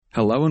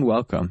Hello and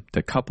welcome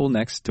to Couple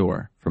Next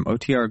Door from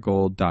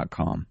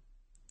OTRGold.com.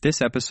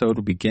 This episode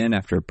will begin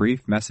after a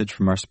brief message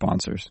from our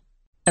sponsors.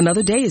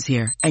 Another day is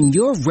here, and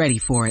you're ready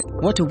for it.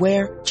 What to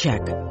wear?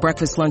 Check.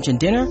 Breakfast, lunch, and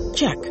dinner?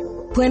 Check.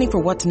 Planning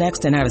for what's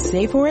next and how to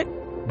save for it?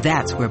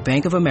 That's where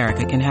Bank of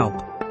America can help.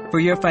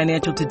 For your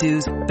financial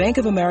to-dos, Bank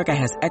of America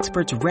has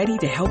experts ready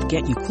to help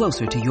get you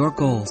closer to your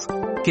goals.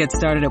 Get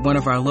started at one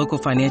of our local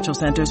financial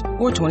centers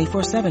or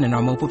 24/7 in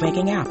our mobile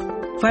banking app.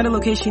 Find a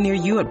location near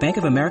you at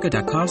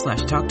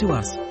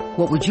bankofamerica.com/talktous.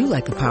 What would you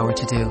like the power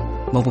to do?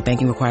 Mobile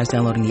banking requires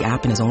downloading the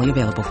app and is only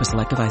available for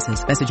select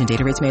devices. Message and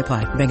data rates may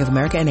apply. Bank of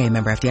America N.A.,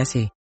 member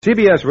FDIC.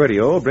 CBS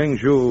Radio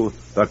brings you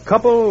The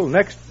Couple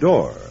Next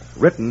Door,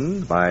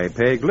 written by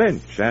Peg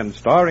Lynch and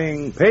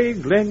starring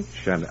Peg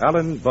Lynch and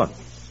Alan Bunce.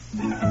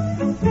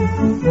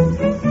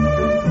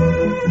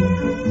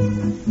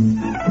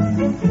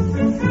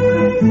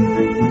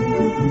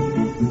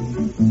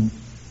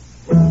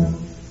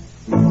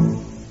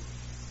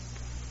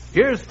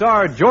 Here's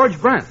star George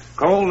Brent.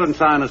 Cold and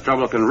sinus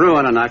trouble can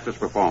ruin an actor's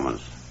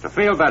performance. To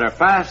feel better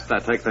fast, I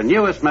take the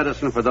newest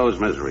medicine for those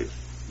miseries.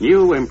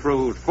 New,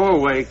 improved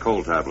 4-way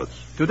cold tablets.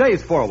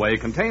 Today's 4-way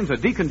contains a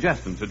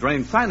decongestant to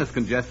drain sinus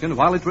congestion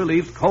while it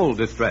relieves cold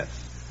distress.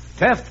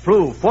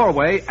 Test-proof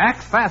 4-way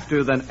acts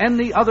faster than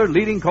any other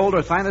leading cold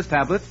or sinus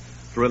tablet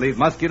to relieve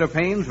muscular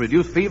pains,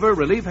 reduce fever,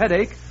 relieve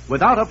headache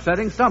without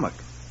upsetting stomach.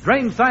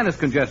 Drain sinus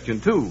congestion,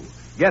 too.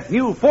 Get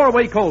new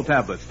 4-way cold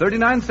tablets,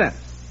 39 cents.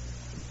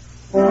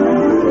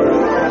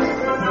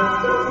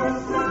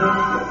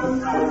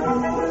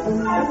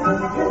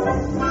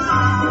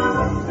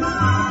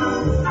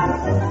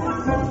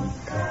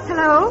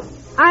 Hello?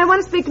 I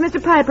want to speak to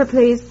Mr. Piper,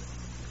 please.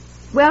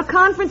 Well,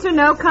 conference or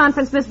no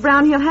conference, Miss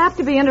Brown, he'll have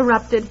to be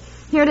interrupted.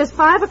 Here it is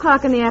 5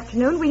 o'clock in the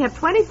afternoon. We have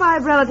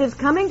 25 relatives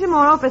coming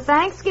tomorrow for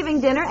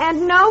Thanksgiving dinner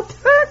and no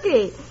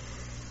turkey.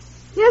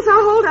 Yes,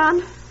 I'll hold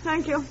on.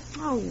 Thank you.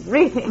 Oh,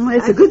 really? Well,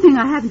 it's a good thing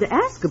I happened to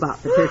ask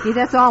about the turkey.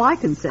 That's all I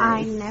can say.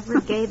 I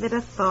never gave it a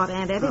thought,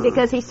 Aunt Effie,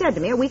 because he said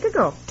to me a week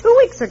ago, 2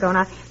 weeks ago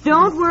now,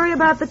 don't worry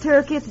about the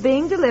turkey. It's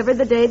being delivered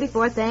the day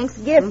before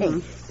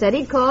Thanksgiving. Said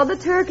he'd call the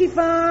turkey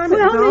farm.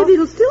 Well, maybe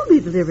it'll still be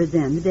delivered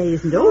then. The day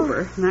isn't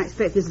over. And I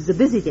expect this is a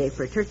busy day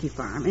for a turkey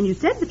farm. And you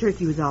said the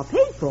turkey was all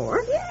paid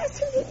for. Yes,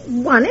 he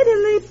won it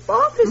in the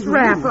office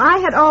raffle. I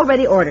had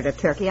already ordered a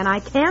turkey, and I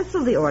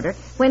canceled the order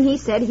when he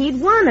said he'd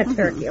won a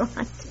turkey. Oh,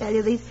 I tell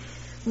you, these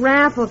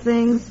raffle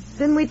things.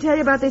 Didn't we tell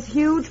you about this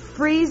huge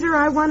freezer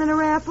I won in a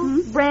raffle?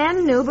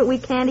 Brand new, but we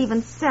can't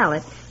even sell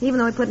it. Even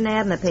though we put an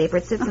ad in the paper,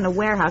 it sits in a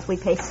warehouse. We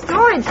pay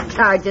storage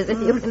charges, if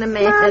you can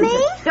imagine.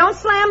 Mommy? Don't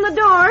slam the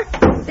door.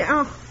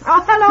 Oh,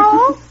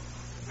 hello?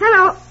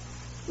 Hello?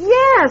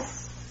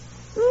 Yes.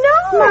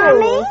 No.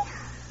 Mommy?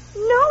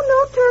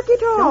 No turkey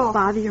at all. Don't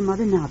bother your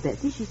mother now,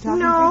 Betsy. She's talking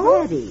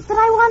No. to Daddy. But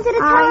I wanted to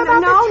tell her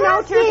about No, the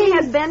turkey. turkey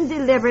has been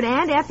delivered.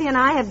 Aunt Effie and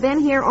I have been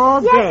here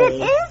all Yes, day.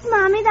 it is,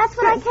 Mommy. That's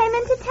what I came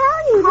in to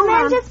tell you. Hold The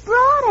man on. just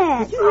brought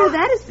it. Did you hear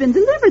that? It's been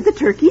delivered. The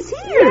turkey's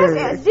here.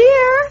 Yes,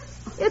 dear.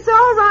 It's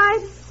all right.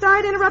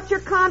 Sorry to interrupt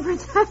your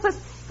conference.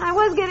 I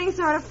was getting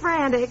sort of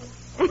frantic.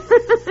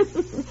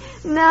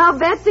 No,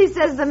 Betsy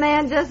says the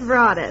man just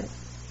brought it.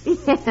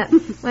 Yeah.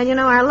 Well, you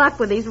know, our luck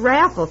with these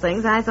raffle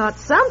things, I thought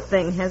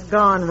something has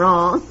gone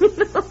wrong.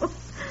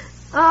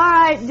 All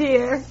right,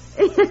 dear.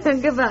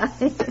 Goodbye.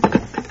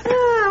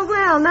 Oh,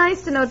 well,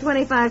 nice to know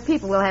 25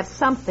 people will have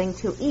something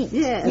to eat.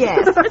 Yes. Gee,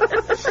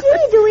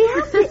 do we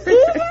have to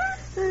eat him?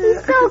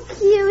 He's so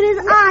cute.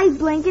 His eyes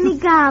blink and he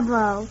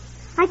gobbles.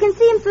 I can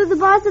see him through the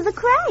bars of the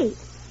crate.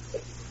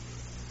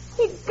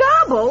 He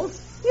gobbles?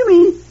 You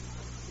mean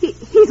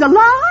he's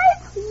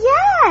alive?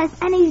 Yes,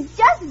 and he's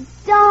just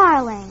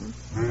darling.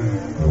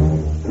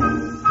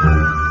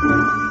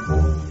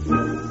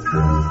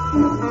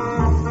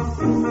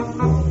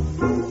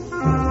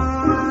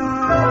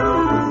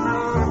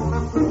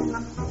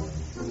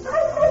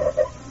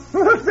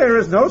 There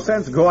is no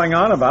sense going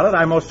on about it.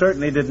 I most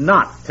certainly did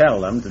not tell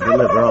them to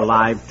deliver a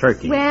live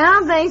turkey.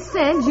 Well, they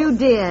said you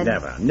did.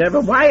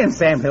 Never. Why in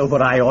Sam Hill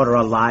would I order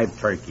a live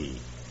turkey?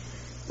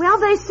 Well,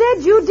 they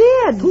said you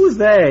did. Who's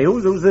they?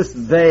 Who's this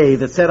they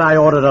that said I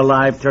ordered a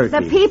live turkey?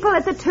 The people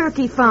at the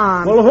turkey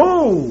farm. Well,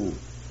 who?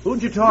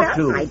 Who'd you talk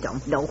to? I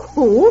don't know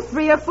who.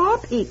 3 or 4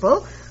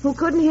 people who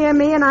couldn't hear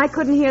me and I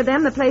couldn't hear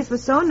them. The place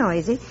was so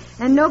noisy,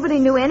 and nobody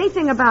knew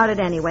anything about it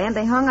anyway, and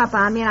they hung up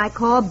on me, and I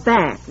called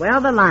back.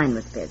 Well, the line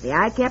was busy.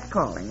 I kept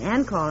calling,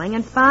 and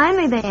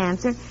finally they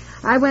answered.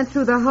 I went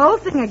through the whole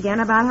thing again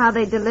about how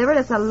they delivered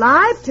us a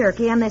live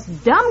turkey, and this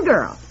dumb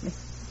girl,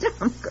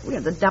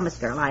 the dumbest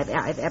girl I've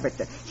ever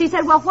seen. She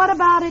said, well, what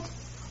about it?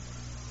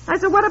 I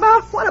said, what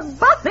about it? We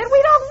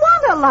don't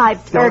want a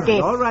live turkey.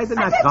 All right, then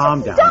now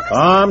calm down.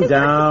 Calm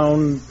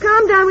down.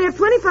 Calm down. We have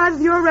 25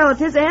 of your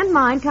relatives and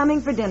mine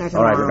coming for dinner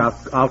tomorrow. All right,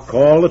 look, I'll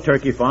call the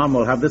turkey farm.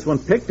 We'll have this one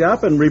picked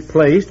up and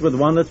replaced with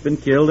one that's been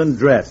killed and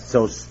dressed.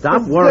 So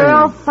stop worrying. The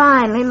girl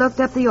finally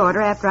looked up the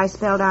order after I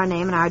spelled our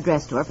name and our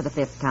address to her for the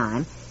 5th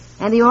time.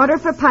 And the order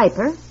for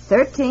Piper,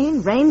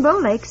 13, Rainbow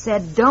Lake,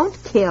 said,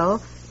 don't kill,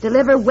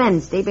 Deliver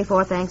Wednesday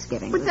before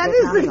Thanksgiving. But that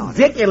is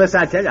ridiculous,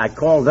 I tell you. I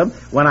called them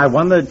when I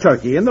won the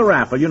turkey in the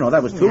raffle. You know,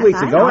 that was 2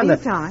 weeks ago. And the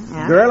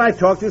girl I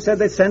talked to said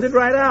they'd send it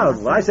right out.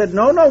 Well, I said,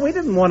 no, we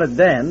didn't want it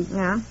then.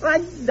 Yeah.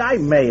 I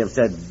may have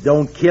said,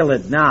 don't kill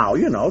it now,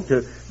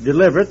 to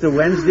deliver it the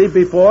Wednesday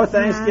before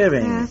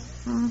Thanksgiving. Yes.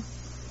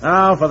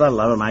 Oh, for the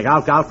love of Mike,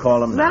 I'll call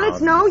them now. Well,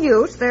 it's no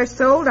use. They're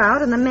sold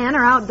out, and the men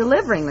are out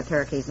delivering the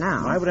turkeys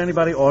now. Why would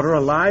anybody order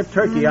a live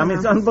turkey? I mean,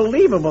 it's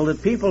unbelievable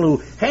that people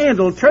who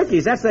handle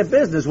turkeys, that's their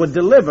business, would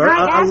deliver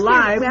a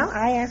live... Well,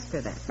 I asked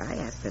her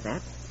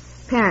that.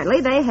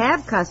 Apparently, they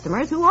have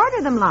customers who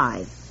order them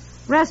live.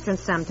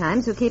 Restaurants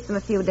sometimes who keep them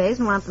a few days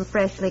and want them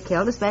freshly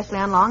killed, especially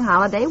on long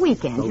holiday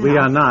weekends. But we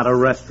are not a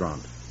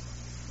restaurant.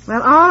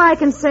 Well, all I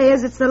can say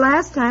is it's the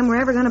last time we're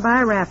ever going to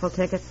buy a raffle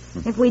ticket.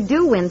 If we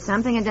do win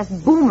something, it just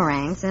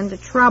boomerangs into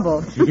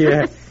trouble.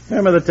 Yeah.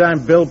 Remember the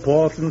time Bill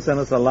Paulson sent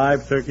us a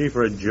live turkey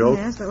for a joke?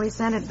 Yes, but we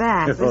sent it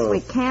back. This we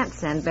can't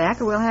send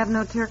back, or we'll have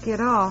no turkey at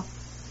all.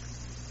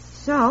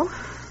 So,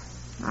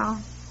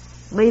 I'll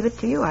leave it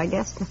to you, I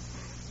guess, to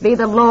be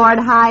the Lord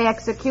High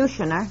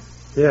Executioner.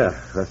 Yeah,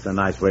 that's a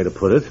nice way to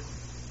put it.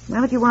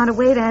 Well, if you want to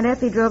wait, Aunt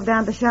Effie drove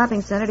down to the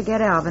shopping center to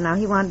get Alvin. Now,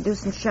 he wanted to do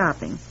some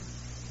shopping.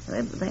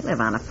 They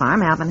live on a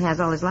farm. Alvin has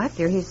all his life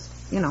here. He's,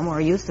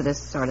 more used to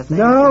this sort of thing.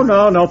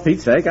 No,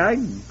 Pete's sake. I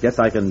guess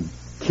I can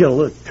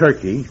kill a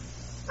turkey.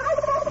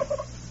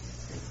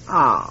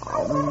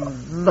 Oh,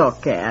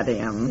 look at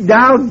him.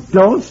 Now,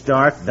 don't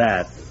start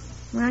that.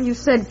 Well, you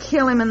said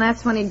kill him, and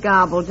that's when he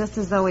gobbled, just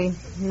as though he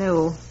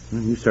knew.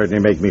 You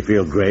certainly make me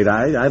feel great.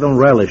 I don't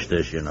relish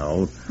this,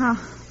 How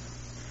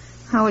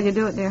will you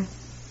do it, dear?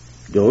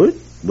 Do it?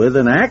 With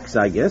an axe,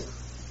 I guess.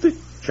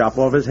 Chop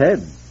off his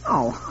head.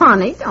 Oh,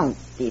 honey, don't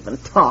even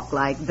talk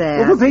like that.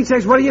 Well, for Pete's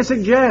sakes, what do you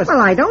suggest? Well,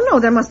 I don't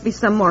know. There must be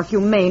some more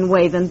humane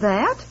way than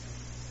that.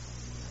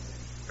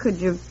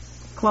 Could you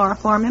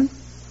chloroform him?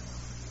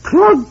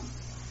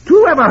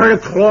 Who ever heard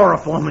of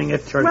chloroforming a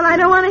turkey? Well, I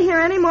don't want to hear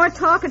any more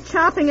talk of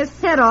chopping his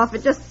head off.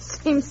 It just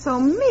seems so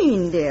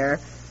mean,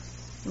 dear.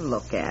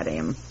 Look at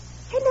him.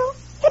 Hello.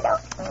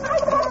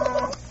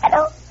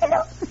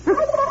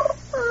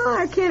 Oh,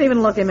 I can't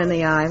even look him in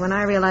the eye. When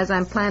I realize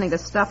I'm planning to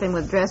stuff him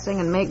with dressing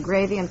and make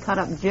gravy and cut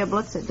up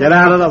giblets... Get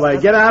out of the way.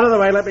 Get out of the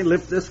way. Let me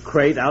lift this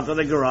crate out to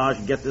the garage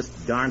and get this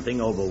darn thing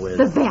over with.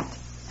 The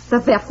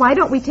vet. Why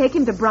don't we take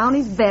him to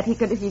Brownie's vet? He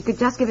could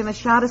just give him a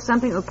shot of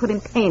something that would put him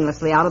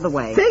painlessly out of the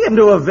way. Take him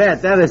to a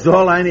vet. That is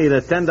all I need.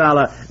 A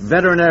 $10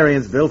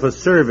 veterinarian's bill for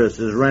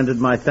services rendered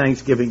my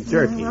Thanksgiving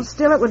turkey. Well,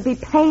 still, it would be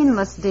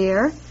painless,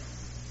 dear.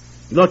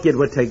 Look,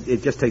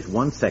 it just takes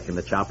 1 second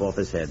to chop off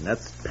his head, and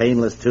that's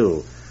painless,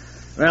 too.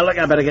 Well, look,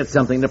 I better get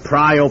something to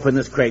pry open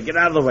this crate. Get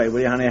out of the way, will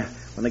you, honey?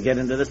 When I get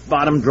into this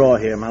bottom drawer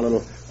here, my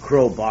little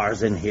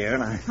crowbar's in here.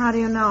 How do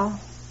you know?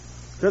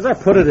 Because I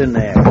put it in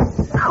there.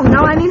 Oh, no,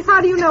 I mean, how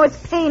do you know it's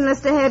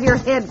painless to have your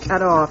head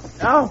cut off?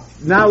 Oh,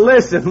 now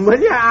listen, will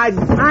you? I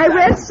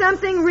read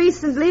something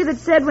recently that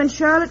said when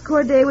Charlotte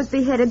Corday was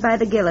beheaded by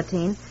the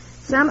guillotine,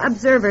 some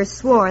observers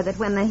swore that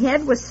when the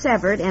head was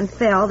severed and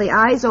fell, the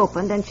eyes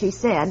opened, and she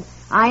said,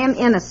 "I am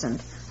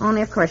innocent."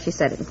 Only, of course, she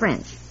said it in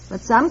French.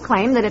 But some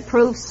claim that it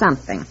proves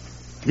something.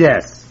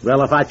 Yes.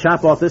 Well, if I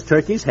chop off this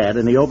turkey's head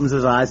and he opens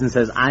his eyes and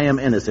says, "I am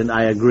innocent,"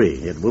 I agree.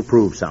 It will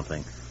prove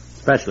something.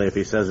 Especially if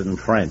he says it in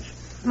French.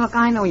 Look,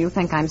 I know you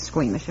think I'm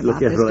squeamish about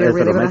this, dear. dear.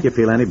 If it'll make you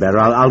feel any better,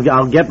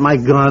 I'll get my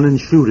gun and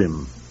shoot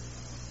him.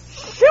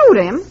 Shoot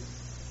him?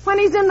 When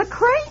he's in the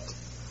crate?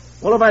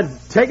 Well, if I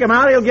take him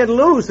out, he'll get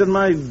loose, and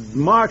my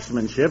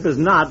marksmanship is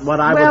not what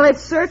I Well, it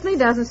certainly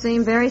doesn't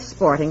seem very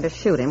sporting to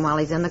shoot him while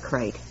he's in the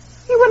crate.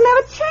 He wouldn't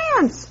have a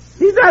chance.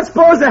 He's not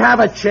supposed to have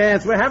a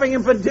chance. We're having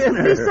him for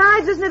dinner.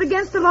 Besides, isn't it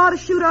against the law to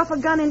shoot off a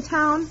gun in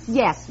town?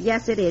 Yes,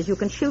 it is. You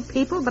can shoot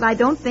people, but I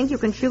don't think you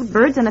can shoot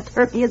birds, and a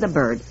turkey is a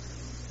bird.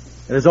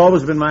 It has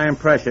always been my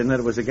impression that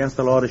it was against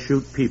the law to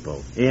shoot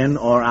people, in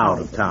or out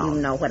of town.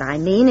 You know what I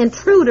mean.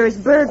 Intruders,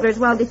 burglars,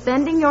 while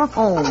defending your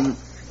home.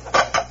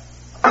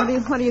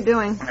 What are you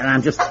doing? And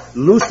I'm just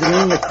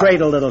loosening the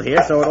crate a little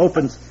here so it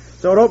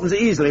opens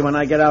easily when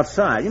I get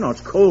outside.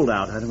 It's cold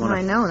out. I don't want to...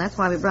 I know. That's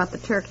why we brought the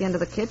turkey into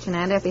the kitchen.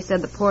 Aunt Effie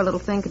said the poor little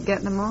thing could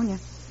get pneumonia.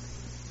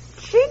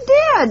 She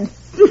did.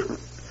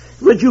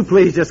 Would you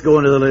please just go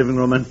into the living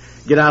room and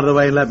get out of the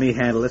way and let me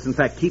handle this? In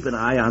fact, keep an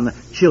eye on the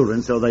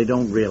children so they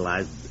don't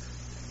realize.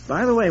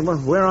 By the way,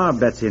 where are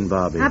Betsy and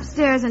Bobby?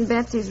 Upstairs in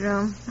Betsy's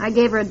room. I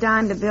gave her a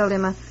dime to build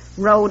him a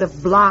road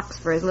of blocks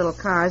for his little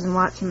cars and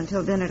watch him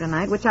until dinner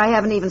tonight, which I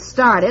haven't even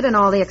started, and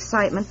all the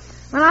excitement.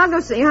 Well, I'll go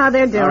see how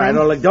they're doing. All right,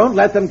 well, don't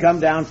let them come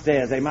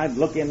downstairs. They might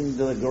look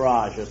into the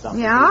garage or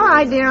something. Yeah, all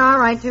right, dear, all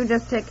right. You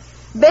just take...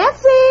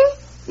 Betsy!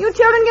 You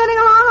children getting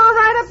along all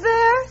right up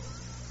there?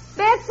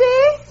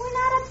 Betsy? We're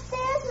not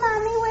upstairs,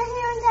 Mommy. We're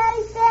here in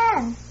Daddy's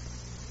den.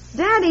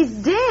 Daddy's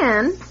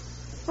den?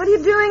 What are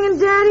you doing in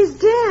Daddy's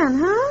den,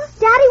 huh?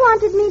 Daddy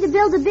wanted me to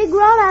build a big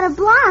road out of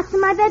blocks,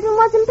 and my bedroom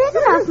wasn't big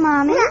enough,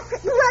 Mommy. Look,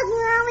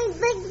 Mommy,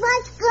 big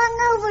bus going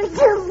over the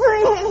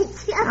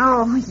bridge.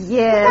 Oh,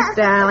 yes,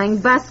 darling.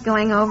 Bus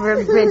going over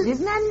a bridge.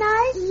 Isn't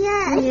that nice?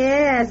 Yes.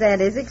 Yes,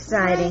 that is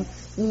exciting.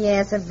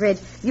 Yes, a bridge.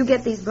 You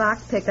get these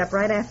blocks picked up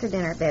right after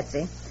dinner,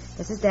 Betsy.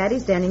 This is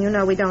Daddy's den, and you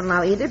know we don't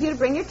allow either of you to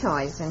bring your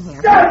toys in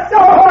here.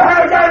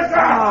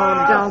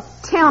 Oh, don't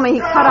tell me he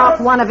cut off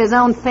one of his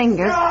own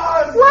fingers.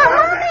 What,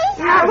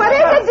 Mommy? What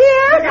is it,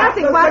 dear?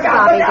 Nothing. What,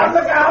 Bobby?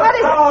 What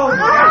is it?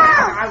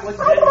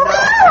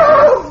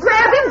 Oh,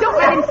 grab him. Don't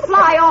let him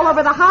fly all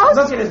over the house.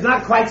 Look, it is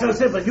not quite so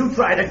simple. You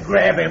try to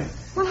grab him.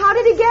 Well, how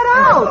did he get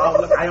out? Oh,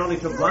 look, I only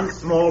took one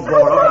small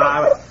board.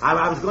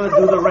 I was going to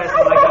do the rest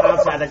when I got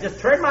outside. I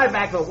just turned my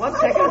back for 1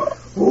 second.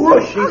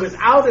 Whoosh, he was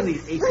out, and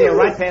he sailed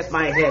right past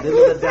my head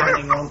into the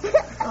dining room.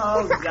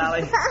 Oh,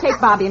 golly. Take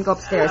Bobby and go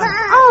upstairs.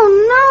 Oh,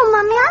 no,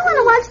 Mommy. I want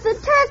to watch the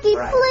turkey,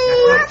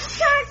 please.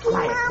 Turkey,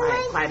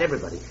 Quiet,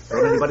 everybody.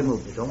 Don't anybody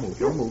move.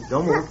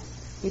 Don't move.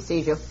 He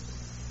sees you.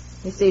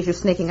 He sees you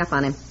sneaking up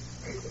on him.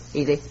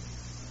 Easy.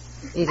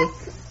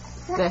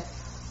 Good.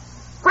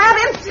 Grab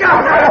him! You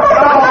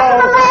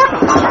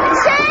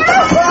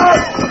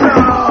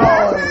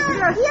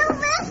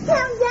missed him,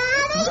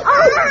 Daddy.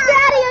 Oh,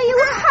 Daddy, are you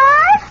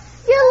hurt?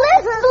 Your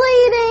lip's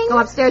bleeding. Go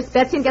upstairs,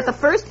 Betsy, and get the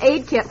first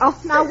aid kit. Oh,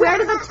 now where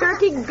did the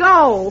turkey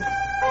go?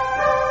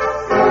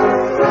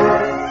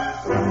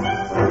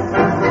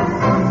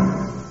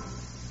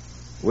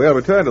 We'll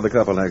return to the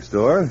couple next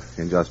door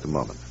in just a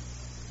moment.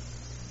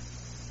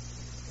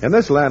 In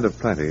this land of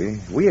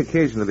plenty, we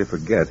occasionally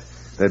forget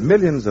that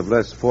millions of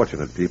less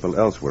fortunate people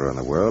elsewhere in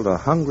the world are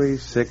hungry,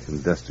 sick,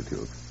 and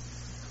destitute.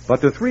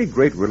 But the three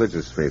great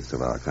religious faiths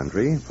of our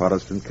country,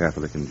 Protestant,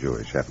 Catholic, and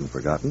Jewish, haven't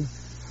forgotten.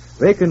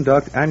 They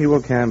conduct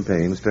annual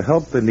campaigns to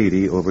help the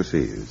needy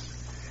overseas.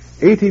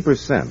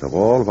 80% of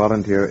all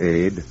volunteer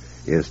aid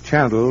is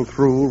channeled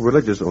through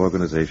religious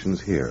organizations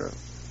here.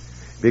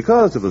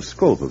 Because of the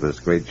scope of this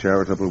great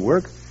charitable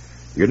work,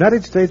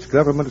 United States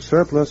government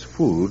surplus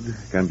food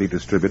can be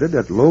distributed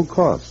at low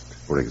cost.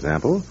 For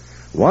example,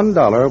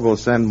 $1 will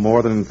send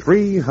more than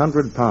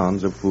 300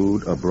 pounds of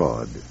food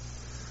abroad.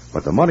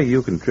 But the money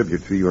you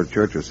contribute to your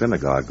church or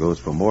synagogue goes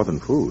for more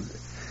than food.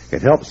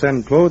 It helps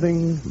send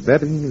clothing,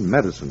 bedding, and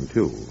medicine,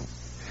 too.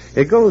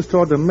 It goes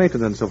toward the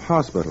maintenance of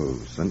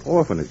hospitals and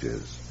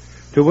orphanages,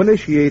 to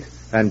initiate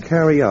and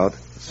carry out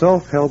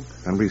self-help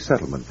and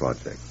resettlement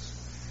projects.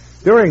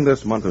 During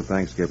this month of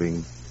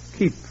Thanksgiving,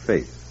 keep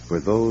faith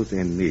for those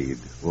in need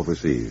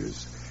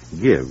overseas.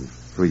 Give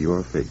for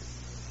your faith.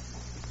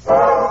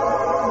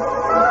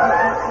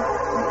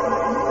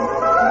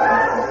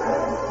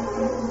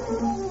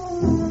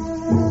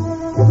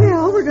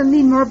 Well, we're going to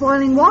need more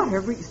boiling water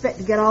if we expect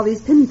to get all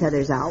these pin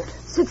feathers out.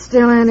 Sit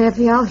still, Aunt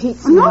Effie. I'll heat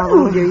some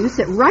No, dear, you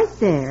sit right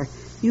there.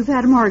 You've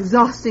had a more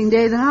exhausting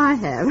day than I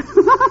have.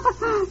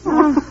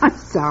 Oh, I'm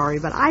sorry,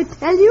 but I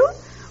tell you,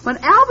 when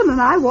Alvin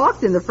and I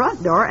walked in the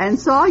front door and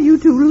saw you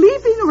two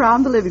leaping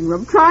around the living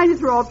room trying to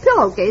throw a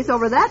pillowcase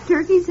over that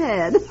turkey's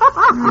head.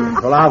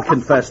 Well, I'll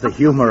confess the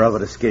humor of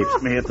it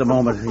escapes me at the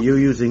moment. Are you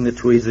using the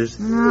tweezers?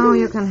 No,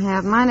 you can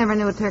have them. I never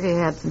knew a turkey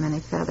had so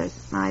many feathers.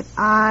 My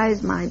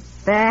eyes, my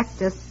back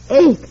just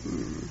ache.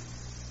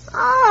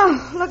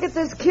 Oh, look at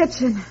this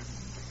kitchen.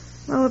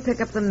 Well, we'll pick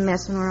up the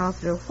mess when we're all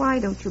through. Why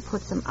don't you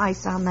put some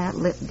ice on that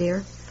lip,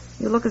 dear?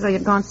 You look as though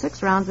you'd gone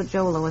 6 rounds with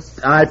Joe Louis.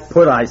 I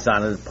put ice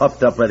on it. It's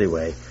puffed up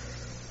anyway.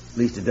 At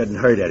least it didn't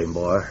hurt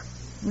anymore.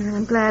 Well,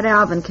 I'm glad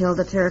Alvin killed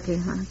the turkey.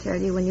 I tell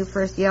you, when you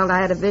first yelled,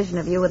 I had a vision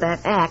of you with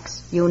that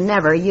axe you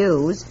never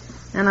use.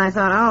 And I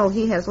thought, oh,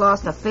 he has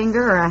lost a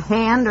finger or a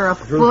hand or a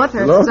foot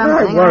or Look,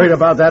 something. I'm worried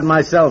about that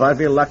myself. I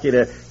feel lucky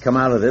to come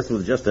out of this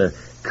with just a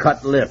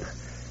cut lip.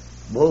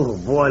 Whoa,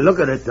 boy, look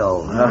at it,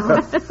 though.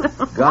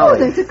 Golly. Oh,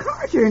 there's a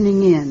car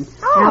turning in.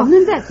 Alvin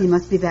and Betsy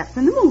must be back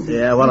from the movies.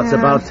 Yeah, well, it's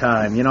about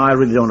time. You know, I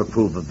really don't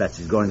approve of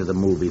Betsy's going to the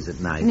movies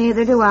at night.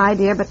 Neither do I,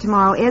 dear, but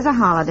tomorrow is a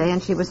holiday,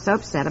 and she was so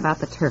upset about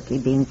the turkey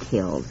being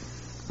killed.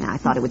 And I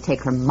thought it would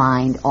take her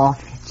mind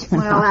off it.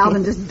 Well,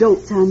 Alvin just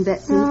dotes on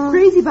Betsy. He's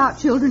crazy about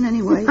children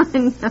anyway. I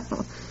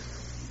know.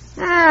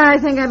 I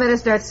think I better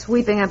start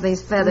sweeping up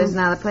these feathers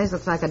now. The place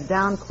looks like a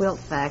down quilt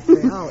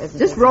factory. Oh, isn't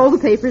Just it? roll the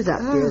papers up,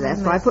 dear. That's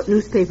why I put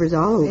newspapers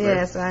all over.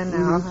 Yes, I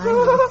know.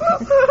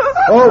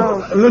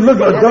 Look,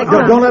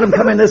 don't let him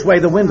come in this way.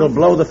 The wind will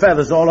blow the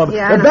feathers all over.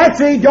 Yeah,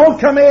 Betsy, don't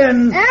come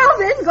in.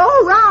 Alvin, go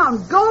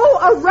around. Go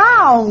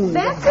around.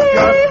 Betsy!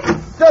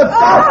 Close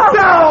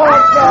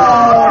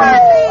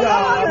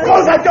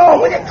that door.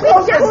 Will you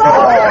close that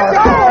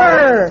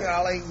door?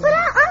 But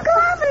Uncle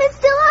Alvin is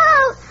still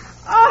out.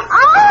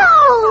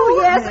 Oh,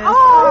 yes.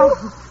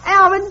 Oh,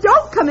 Alvin,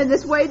 don't come in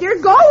this way, dear.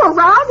 Go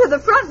around to the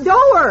front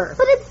door.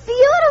 But it's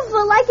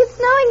beautiful, like it's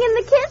snowing in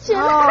the kitchen.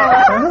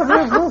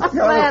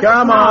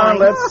 Come on,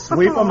 let's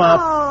sweep them up.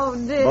 Oh,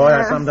 dear. Boy,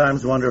 I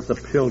sometimes wonder if the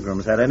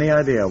Pilgrims had any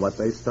idea what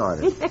they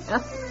started.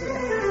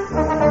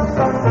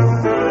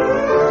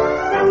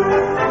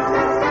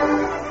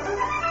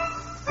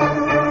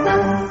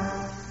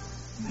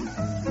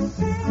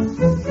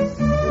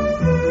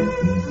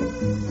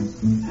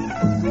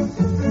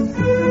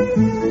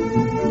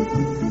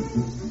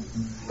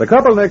 The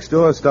Couple Next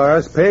Door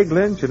stars Peg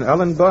Lynch and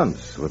Ellen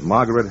Bunce with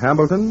Margaret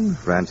Hamilton,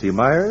 Francie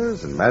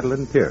Myers, and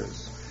Madeline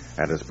Pierce,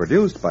 and is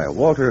produced by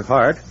Walter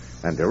Hart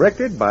and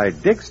directed by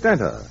Dick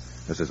Stenta,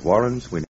 Mrs. Warren Sweeney.